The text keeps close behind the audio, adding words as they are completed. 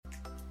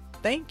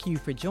Thank you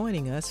for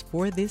joining us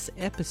for this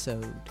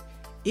episode.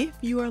 If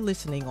you are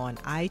listening on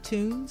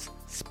iTunes,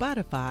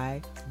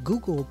 Spotify,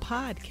 Google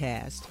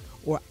Podcast,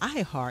 or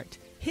iHeart,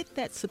 hit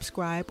that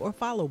subscribe or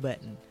follow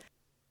button.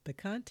 The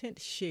content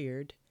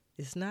shared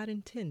is not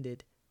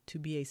intended to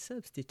be a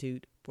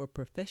substitute for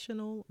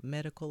professional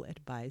medical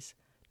advice,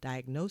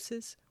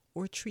 diagnosis,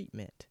 or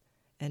treatment,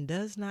 and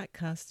does not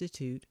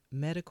constitute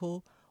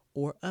medical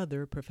or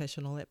other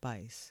professional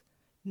advice.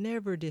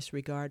 Never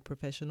disregard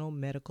professional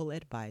medical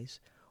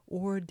advice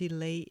or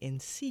delay in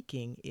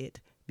seeking it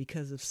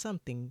because of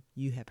something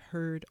you have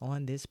heard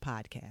on this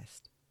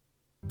podcast.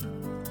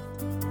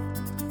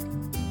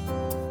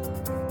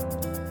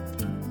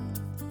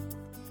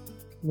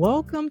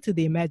 Welcome to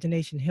the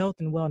Imagination Health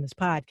and Wellness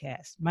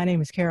Podcast. My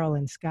name is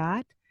Carolyn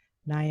Scott,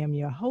 and I am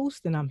your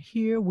host, and I'm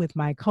here with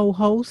my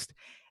co-host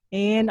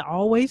and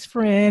always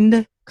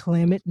friend,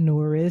 Clement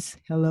Norris.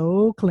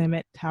 Hello,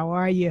 Clement. How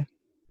are you?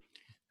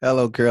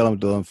 Hello, Carol. I'm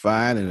doing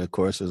fine. And of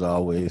course, as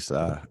always,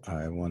 I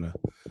want to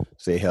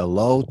say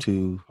hello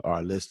to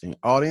our listening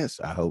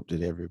audience. I hope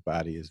that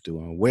everybody is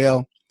doing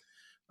well.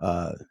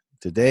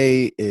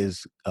 Today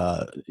is,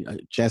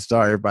 chances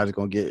are everybody's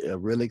going to get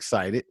really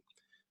excited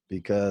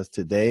because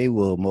today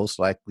will most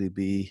likely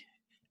be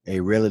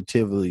a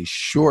relatively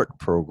short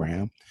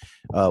program.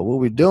 What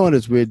we're doing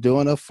is we're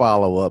doing a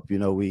follow-up. You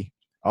know, we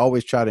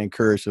always try to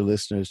encourage the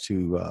listeners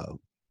to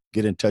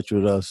get in touch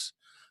with us,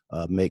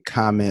 make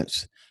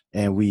comments.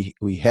 And we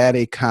had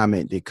a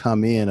comment that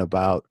come in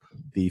about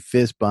the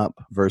fist bump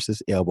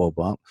versus elbow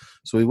bump.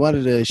 So we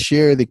wanted to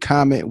share the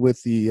comment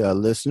with the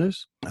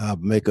listeners,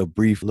 make a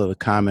brief little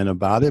comment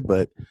about it.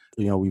 But,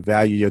 you know, we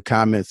value your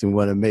comments and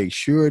want to make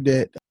sure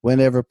that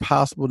whenever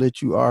possible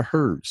that you are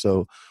heard.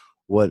 So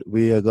what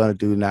we are going to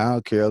do now,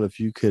 Carol, if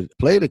you could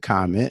play the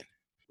comment,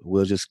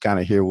 we'll just kind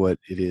of hear what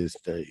it is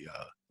the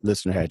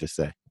listener had to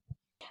say.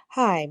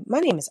 Hi, my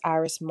name is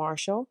Iris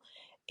Marshall,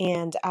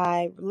 and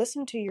I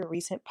listened to your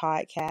recent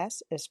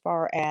podcast as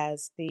far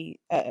as the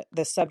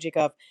subject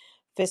of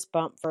fist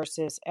bump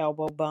versus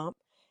elbow bump.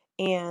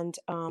 And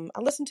I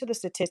listened to the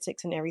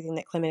statistics and everything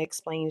that Clement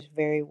explains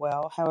very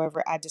well.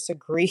 However, I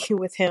disagree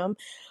with him.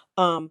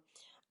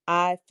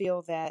 I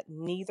feel that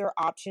neither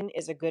option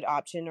is a good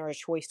option or a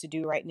choice to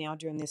do right now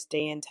during this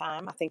day and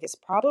time. I think it's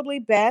probably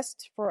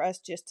best for us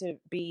just to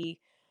be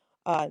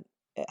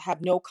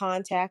have no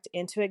contact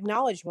and to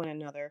acknowledge one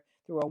another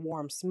through a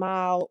warm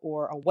smile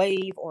or a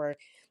wave or,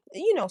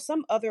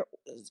 some other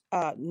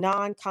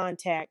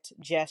non-contact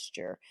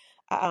gesture.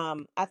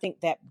 I think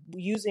that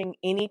using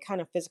any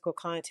kind of physical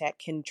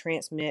contact can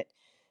transmit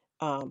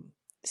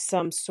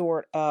some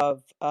sort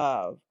of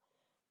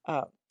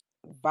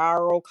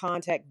viral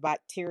contact,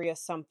 bacteria,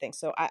 something.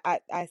 So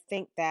I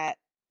think that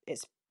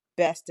it's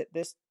best at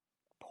this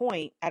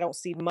point. I don't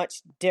see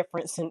much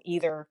difference in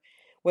either,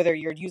 whether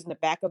you're using the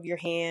back of your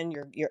hand,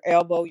 your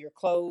elbow, your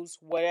clothes,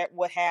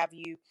 what have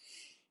you.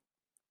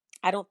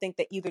 I don't think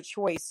that either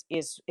choice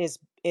is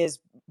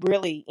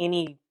really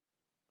any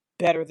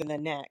better than the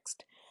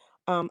next.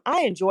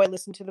 I enjoy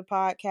listening to the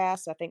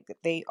podcast. I think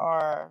that they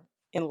are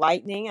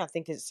enlightening. I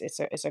think it's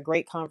a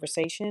great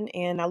conversation,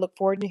 and I look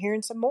forward to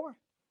hearing some more.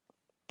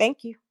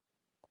 Thank you.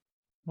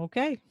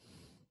 Okay.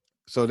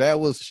 So that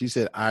was, she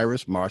said,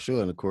 Iris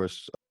Marshall. And of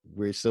course,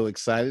 we're so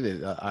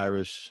excited that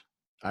Iris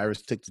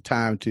took the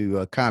time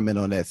to comment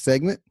on that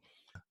segment.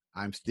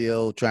 I'm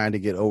still trying to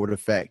get over the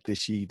fact that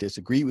she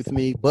disagreed with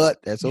me,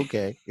 but that's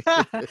okay.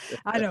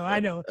 I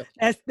know.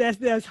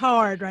 That's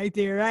hard right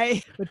there,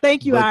 right? But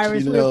thank you, but,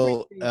 Iris.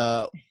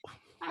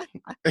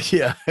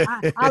 Yeah.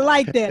 I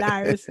like that,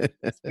 Iris.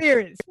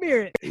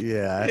 Spirit.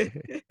 Yeah,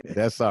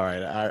 that's all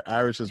right.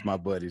 Iris is my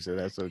buddy, so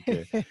that's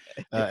okay.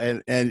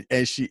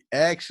 And she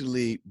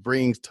actually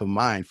brings to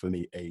mind for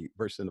me a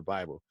verse in the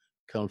Bible.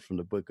 Comes from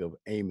the book of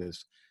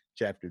Amos,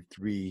 chapter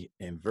 3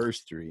 and verse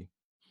 3.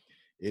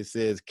 It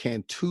says,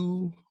 "Can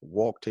two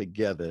walk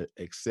together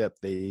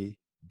except they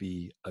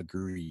be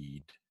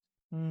agreed?"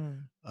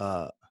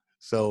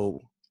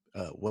 So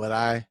what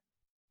I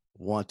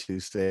want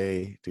to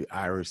say to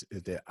Iris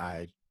is that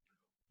I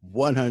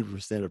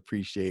 100%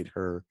 appreciate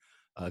her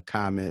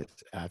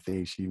comments. I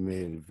think she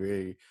made a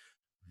very,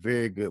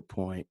 very good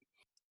point.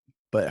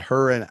 But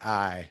her and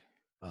I,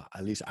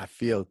 at least I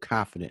feel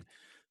confident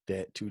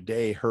that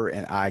today her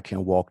and I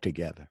can walk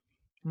together.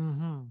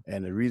 Mm-hmm.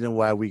 And the reason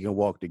why we can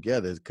walk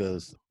together is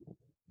because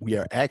we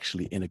are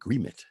actually in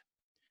agreement.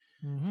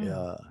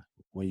 Mm-hmm.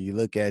 When you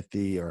look at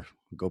or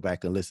go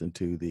back and listen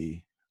to the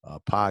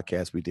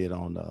podcast we did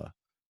on the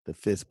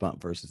fist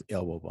bump versus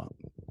elbow bump.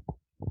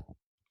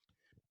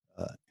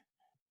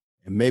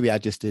 And maybe I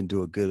just didn't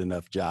do a good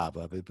enough job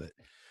of it, but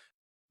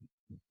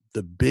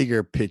the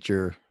bigger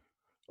picture,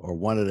 or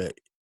one of the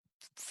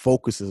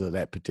focuses of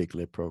that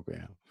particular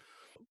program,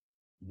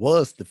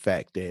 was the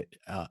fact that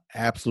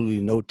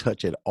absolutely no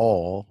touch at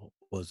all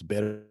was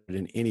better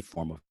than any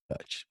form of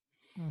touch.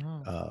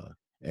 Mm-hmm.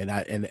 And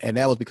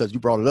that was because you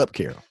brought it up,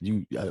 Carol.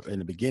 You in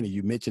the beginning,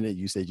 you mentioned it.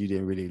 You said you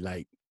didn't really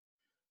like.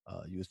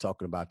 You was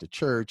talking about the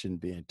church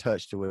and being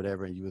touched or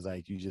whatever, and you was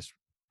like, you just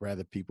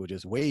rather people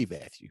just wave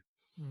at you.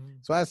 Mhm.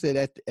 So I said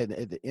at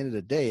the end of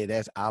the day,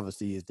 that's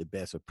obviously is the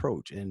best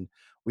approach. And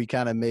we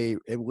kind of made,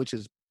 which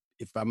is,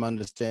 if I'm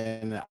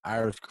understanding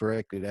Iris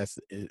correctly,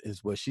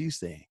 is what she's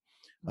saying.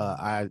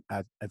 Mhm.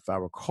 If I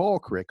recall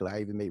correctly, I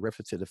even made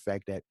reference to the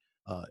fact that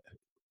uh,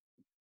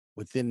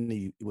 within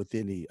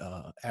the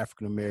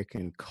African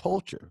American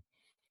culture,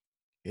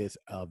 it's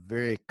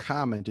very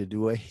common to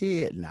do a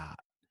head nod.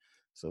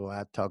 So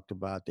I talked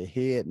about the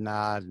head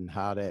nod and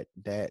how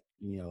that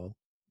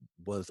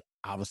was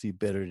obviously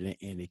better than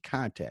any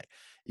contact.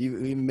 You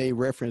even made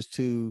reference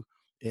to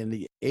in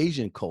the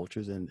Asian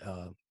cultures, and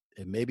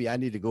maybe I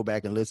need to go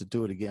back and listen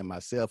to it again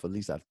myself. At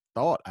least I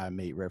thought I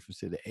made reference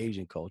to the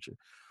Asian culture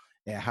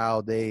and how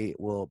they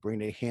will bring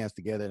their hands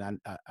together. And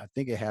I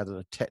think it has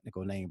a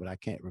technical name, but I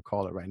can't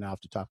recall it right now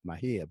off the top of my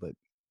head. But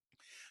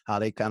how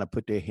they kind of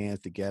put their hands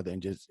together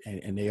and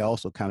and they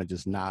also kind of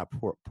just nod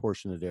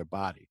portion of their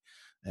body,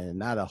 and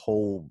not a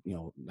whole,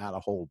 not a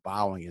whole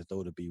bowing as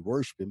though to be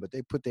worshiping, but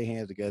they put their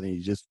hands together and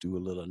you just do a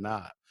little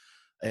nod.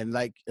 And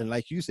like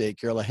you said,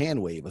 Carol, a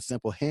hand wave, a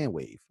simple hand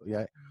wave.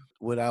 Yeah.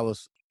 What I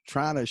was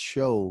trying to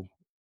show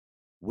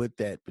with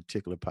that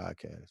particular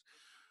podcast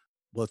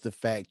was the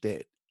fact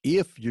that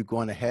if you're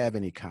going to have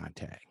any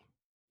contact,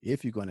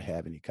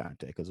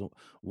 because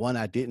one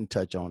I didn't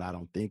touch on, I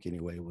don't think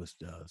anyway, was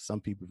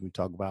some people can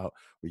talk about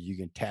where you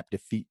can tap the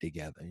feet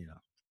together,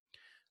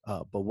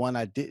 but one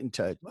I didn't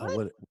touch,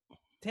 What?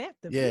 Tap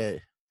the feet? yeah,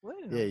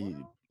 What in the yeah,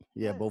 world?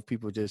 yeah, What? both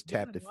people just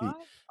tap Doing the feet,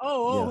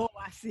 what? yeah,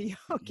 I see.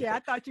 Okay, yeah, I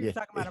thought you were yeah.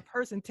 talking about a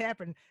person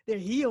tapping their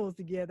heels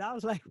together. I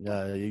was like,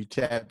 what? You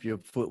tap your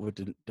foot with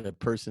the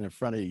person in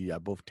front of you. I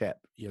both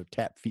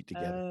tap feet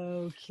together.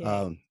 Okay.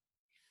 Um,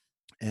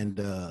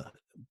 and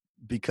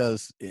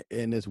because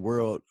in this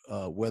world,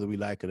 whether we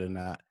like it or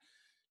not,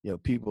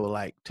 people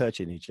like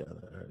touching each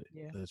other.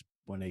 Yeah.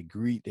 When they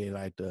greet, they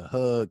like to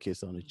hug,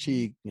 kiss on the Mhm.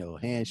 cheek,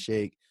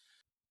 handshake.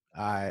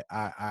 I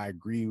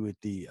agree with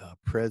the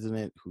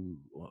president who,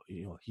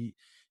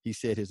 he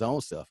said his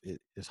own self.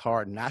 It's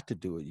hard not to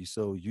do it. You're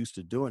so used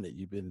to doing it.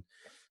 You've been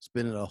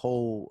spending a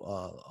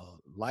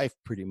whole life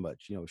pretty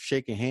much,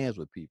 shaking hands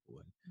with people,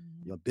 and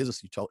Mhm.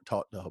 business you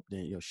taught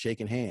then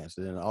shaking hands.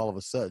 And then all of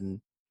a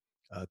sudden,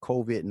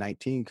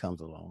 COVID-19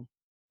 comes along,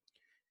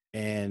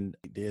 and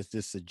there's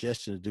this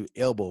suggestion to do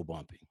elbow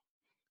bumping.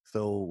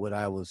 So what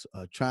I was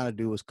trying to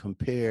do was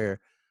compare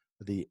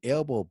the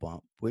elbow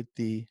bump with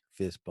the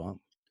fist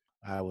bump.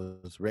 I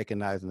was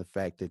recognizing the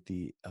fact that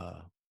the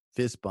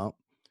fist bump,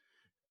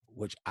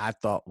 which I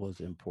thought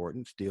was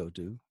important, still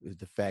do, is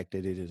the fact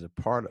that it is a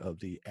part of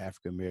the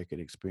African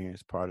American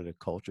experience, part of the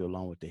culture,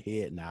 along with the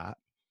head nod,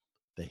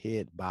 the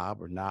head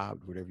bob or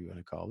nod, whatever you want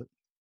to call it.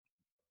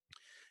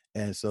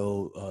 And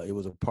so it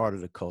was a part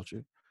of the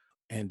culture,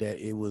 and that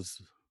it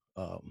was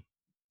um,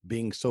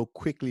 being so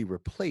quickly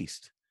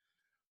replaced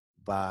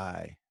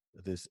by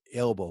this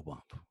elbow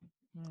bump.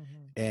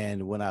 Mhm.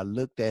 And when I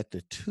looked at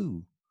the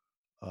two,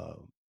 uh,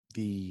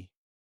 the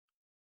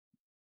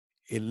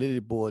it literally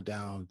boiled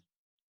down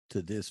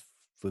to this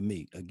for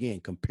me. Again,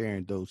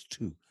 comparing those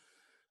two,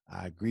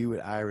 I agree with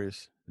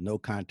Iris. No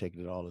contact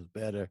at all is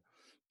better,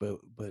 but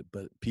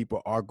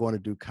people are going to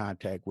do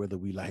contact whether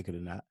we like it or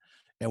not.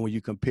 And when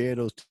you compare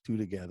those two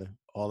together,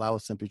 all I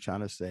was simply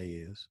trying to say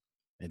is,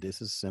 and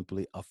this is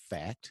simply a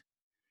fact.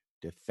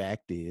 The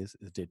fact is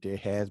that there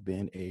has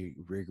been a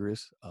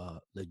rigorous,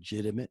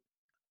 legitimate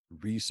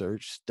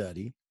research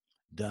study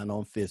done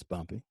on fist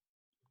bumping.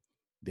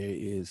 There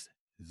is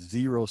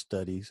zero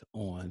studies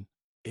on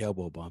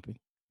elbow bumping.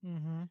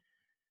 Mhm.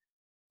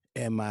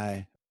 And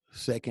my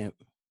second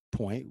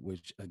point,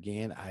 which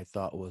again I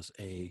thought was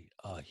a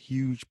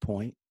huge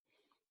point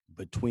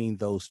between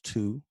those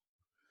two,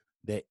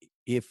 that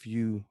if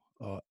you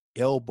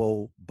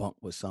elbow bump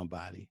with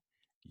somebody,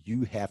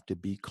 you have to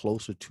be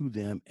closer to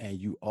them, and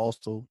you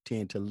also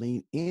tend to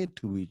lean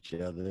into each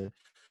other,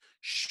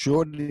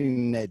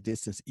 shortening that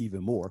distance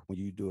even more when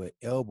you do an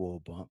elbow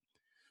bump.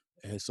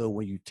 And so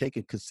when you take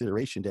in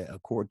consideration that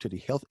according to the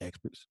health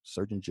experts,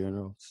 Surgeon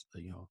General,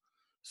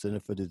 Center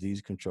for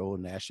Disease Control,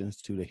 National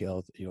Institute of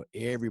Health,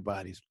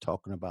 everybody's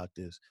talking about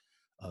this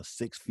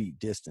 6 feet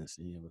distance.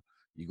 And,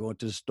 you go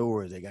into the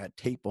stores, they got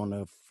tape on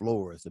the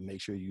floors to make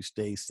sure you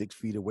stay 6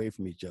 feet away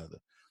from each other.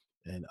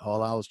 And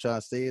all I was trying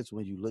to say is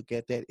when you look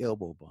at that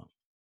elbow bump,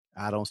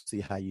 I don't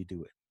see how you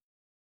do it.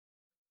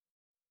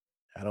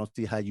 I don't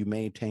see how you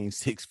maintain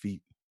 6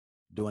 feet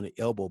doing an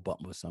elbow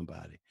bump with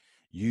somebody.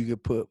 You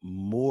could put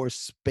more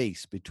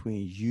space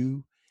between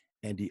you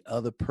and the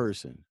other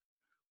person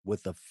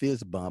with a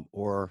fist bump,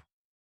 or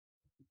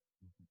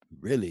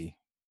really,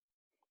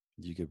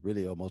 you could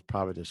really almost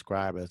probably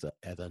describe as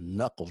a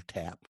knuckle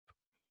tap.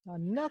 A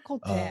knuckle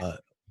tap. Uh,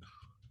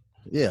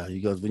 yeah,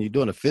 because when you're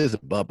doing a fist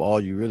bump,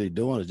 all you're really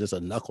doing is just a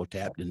knuckle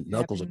tap. The Tapping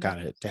knuckles the are kind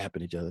of knuckles.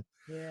 tapping each other.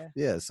 Yeah.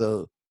 Yeah,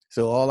 so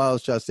all I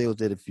was trying to say was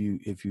that if you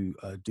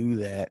do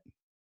that,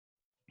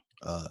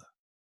 uh,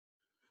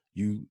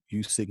 you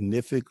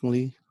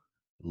significantly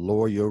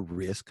lower your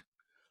risk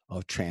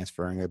of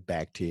transferring a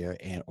bacteria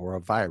and or a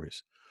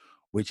virus,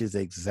 which is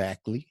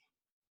exactly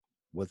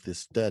what this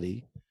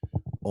study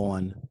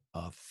on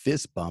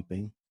fist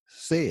bumping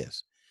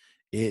says.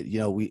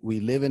 We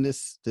live in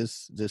this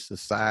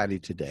society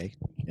today,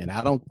 and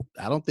I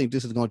don't think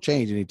this is going to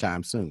change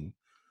anytime soon.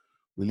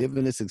 We live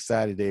in this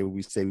society today where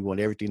we say we want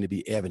everything to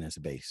be evidence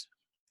based.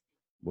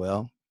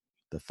 Well,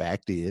 the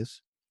fact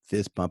is,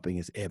 fist bumping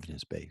is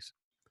evidence based.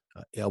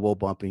 Elbow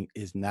bumping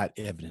is not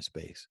evidence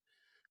based.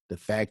 The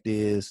fact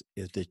is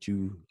that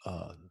you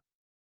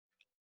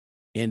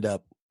end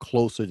up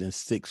closer than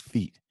 6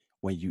 feet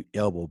when you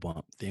elbow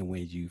bump than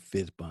when you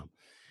fist bump.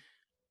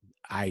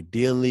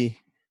 Ideally,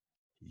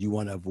 you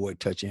want to avoid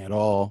touching at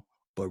all,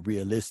 but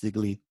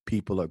realistically,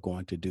 people are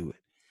going to do it.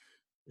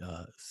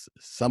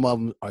 Some of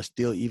them are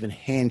still even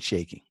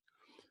handshaking.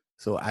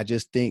 So I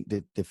just think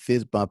that the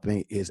fist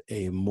bumping is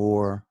a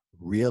more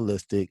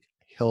realistic,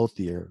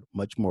 healthier,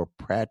 much more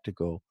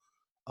practical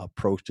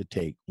approach to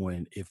take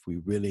if we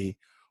really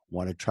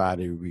want to try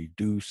to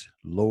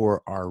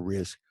lower our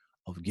risk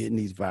of getting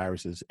these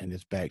viruses and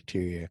this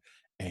bacteria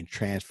and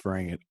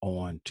transferring it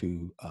on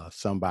to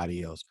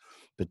somebody else,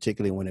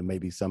 particularly when it may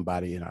be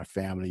somebody in our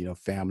family,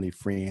 family,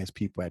 friends,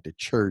 people at the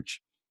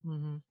church.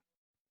 Mm-hmm.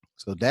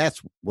 So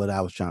that's what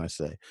I was trying to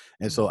say.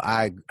 And so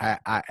I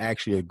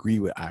actually agree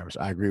with Iris.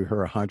 I agree with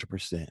her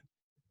 100%.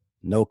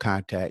 No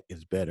contact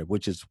is better,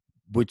 which is,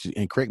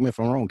 and correct me if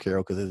I'm wrong,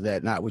 Carol, because is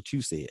that not what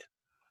you said?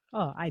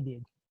 Oh, I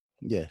did.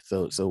 Yeah.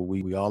 So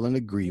we all in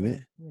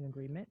agreement. In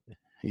agreement.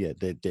 Yeah.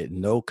 That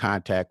no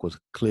contact was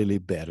clearly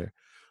better.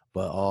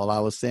 But all I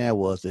was saying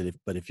was that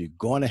if you're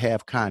going to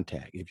have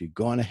contact, if you're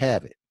going to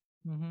have it,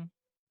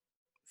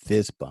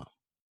 fist bump,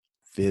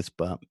 fist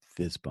bump,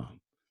 fist bump.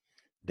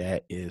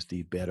 That is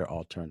the better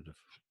alternative.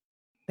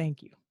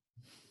 Thank you.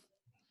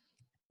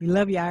 We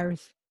love you,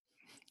 Iris.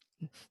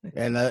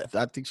 And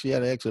I think she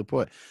had an excellent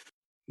point.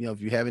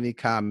 If you have any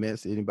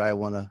comments, anybody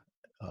want to,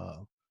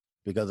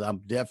 because I'm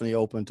definitely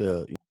open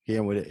to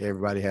hearing what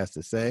everybody has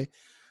to say.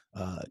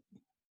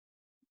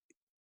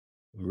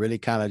 Really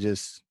kind of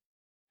just,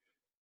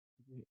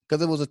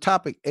 because it was a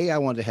topic, A, I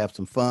wanted to have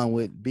some fun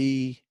with,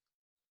 B,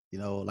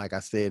 like I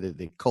said,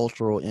 the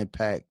cultural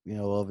impact,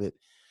 of it.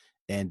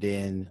 And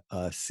then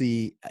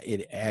C, I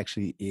think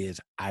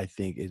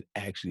it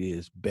actually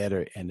is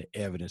better, and the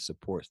evidence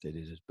supports that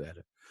it is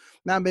better.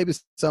 Now, maybe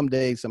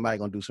someday somebody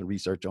going to do some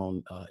research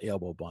on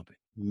elbow bumping.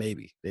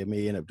 Maybe they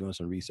may end up doing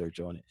some research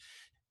on it,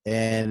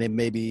 and it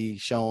may be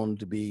shown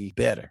to be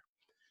better.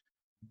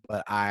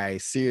 But I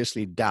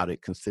seriously doubt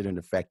it, considering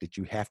the fact that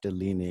you have to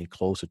lean in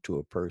closer to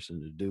a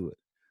person to do it.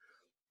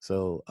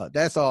 So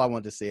that's all I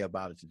wanted to say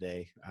about it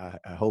today.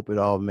 I hope it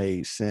all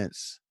made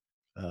sense.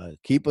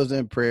 Keep us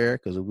in prayer,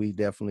 because we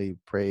definitely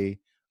pray,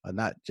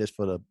 not just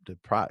for the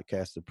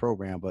podcast, the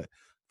program, but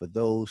for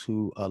those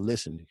who are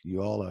listening.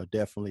 You all are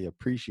definitely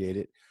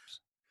appreciated.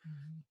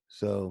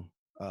 So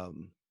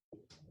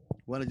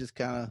want to just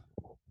kind of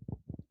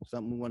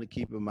something we want to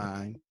keep in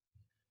mind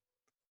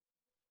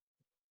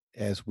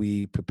as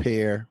we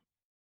prepare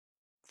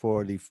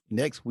for the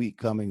next week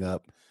coming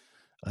up,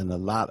 and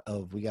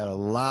we got a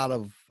lot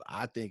of,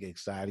 I think,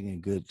 exciting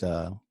and good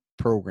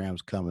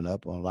programs coming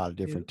up on a lot of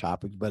different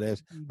topics. But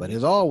as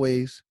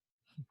always,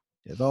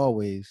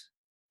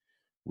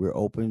 we're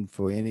open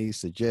for any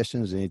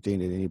suggestions, anything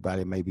that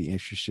anybody may be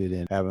interested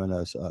in having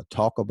us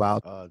talk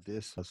about.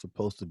 This is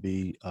supposed to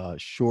be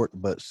short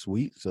but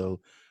sweet. So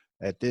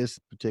at this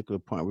particular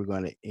point, we're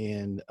going to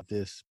end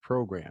this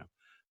program.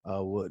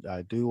 What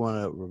I do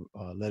want to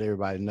let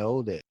everybody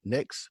know that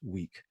next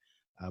week,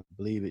 I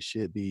believe it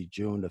should be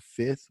June the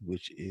 5th,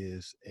 which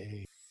is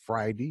a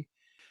Friday,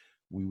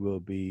 we will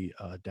be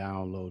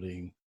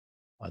downloading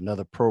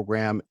another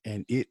program,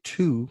 and it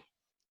too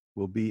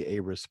will be a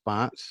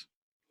response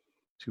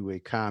to a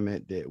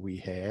comment that we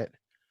had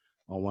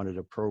on one of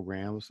the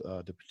programs.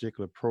 The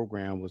particular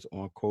program was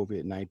on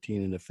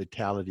COVID-19 and the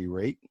fatality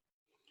rate.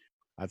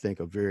 I think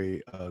a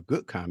very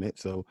good comment.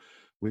 So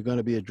we're going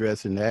to be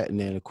addressing that. And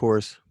then, of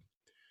course,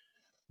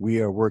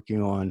 we are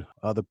working on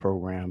other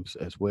programs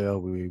as well.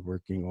 We're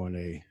working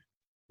on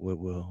what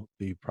will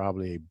be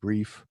probably a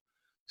brief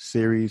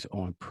series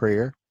on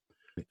prayer.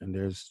 And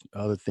there's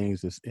other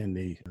things that's in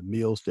the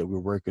meals that we're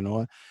working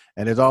on.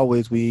 And as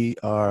always, we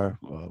are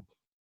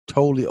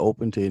totally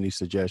open to any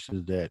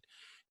suggestions that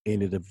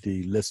any of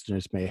the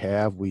listeners may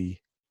have. We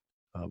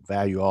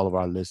value all of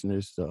our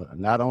listeners,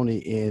 not only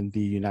in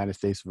the United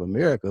States of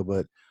America,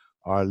 but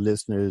our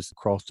listeners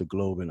across the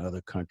globe in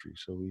other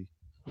countries. So we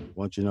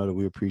want you to know that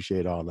we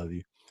appreciate all of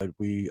you. But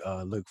we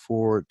look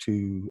forward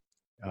to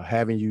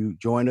having you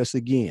join us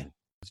again.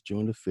 It's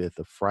June the 5th,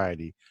 a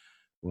Friday,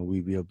 when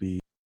we will be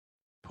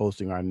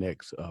posting our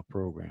next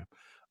program.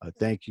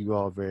 Thank you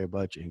all very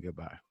much, and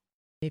goodbye.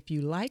 If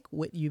you like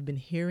what you've been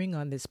hearing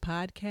on this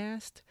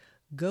podcast,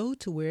 go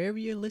to wherever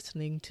you're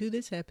listening to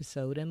this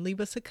episode and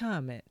leave us a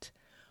comment,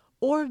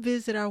 or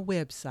visit our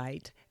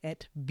website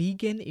at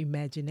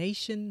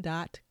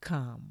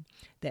veganimagination.com.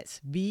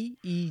 That's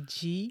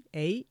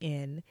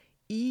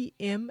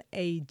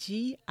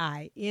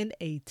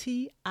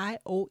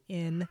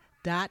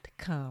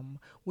VEGANEMAGINATION.com,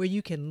 where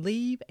you can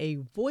leave a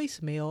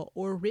voicemail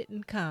or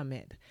written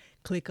comment.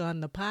 Click on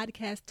the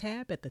podcast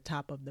tab at the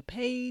top of the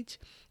page,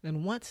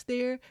 and once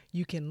there,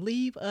 you can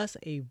leave us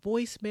a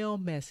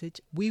voicemail message.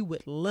 We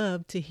would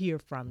love to hear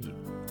from you.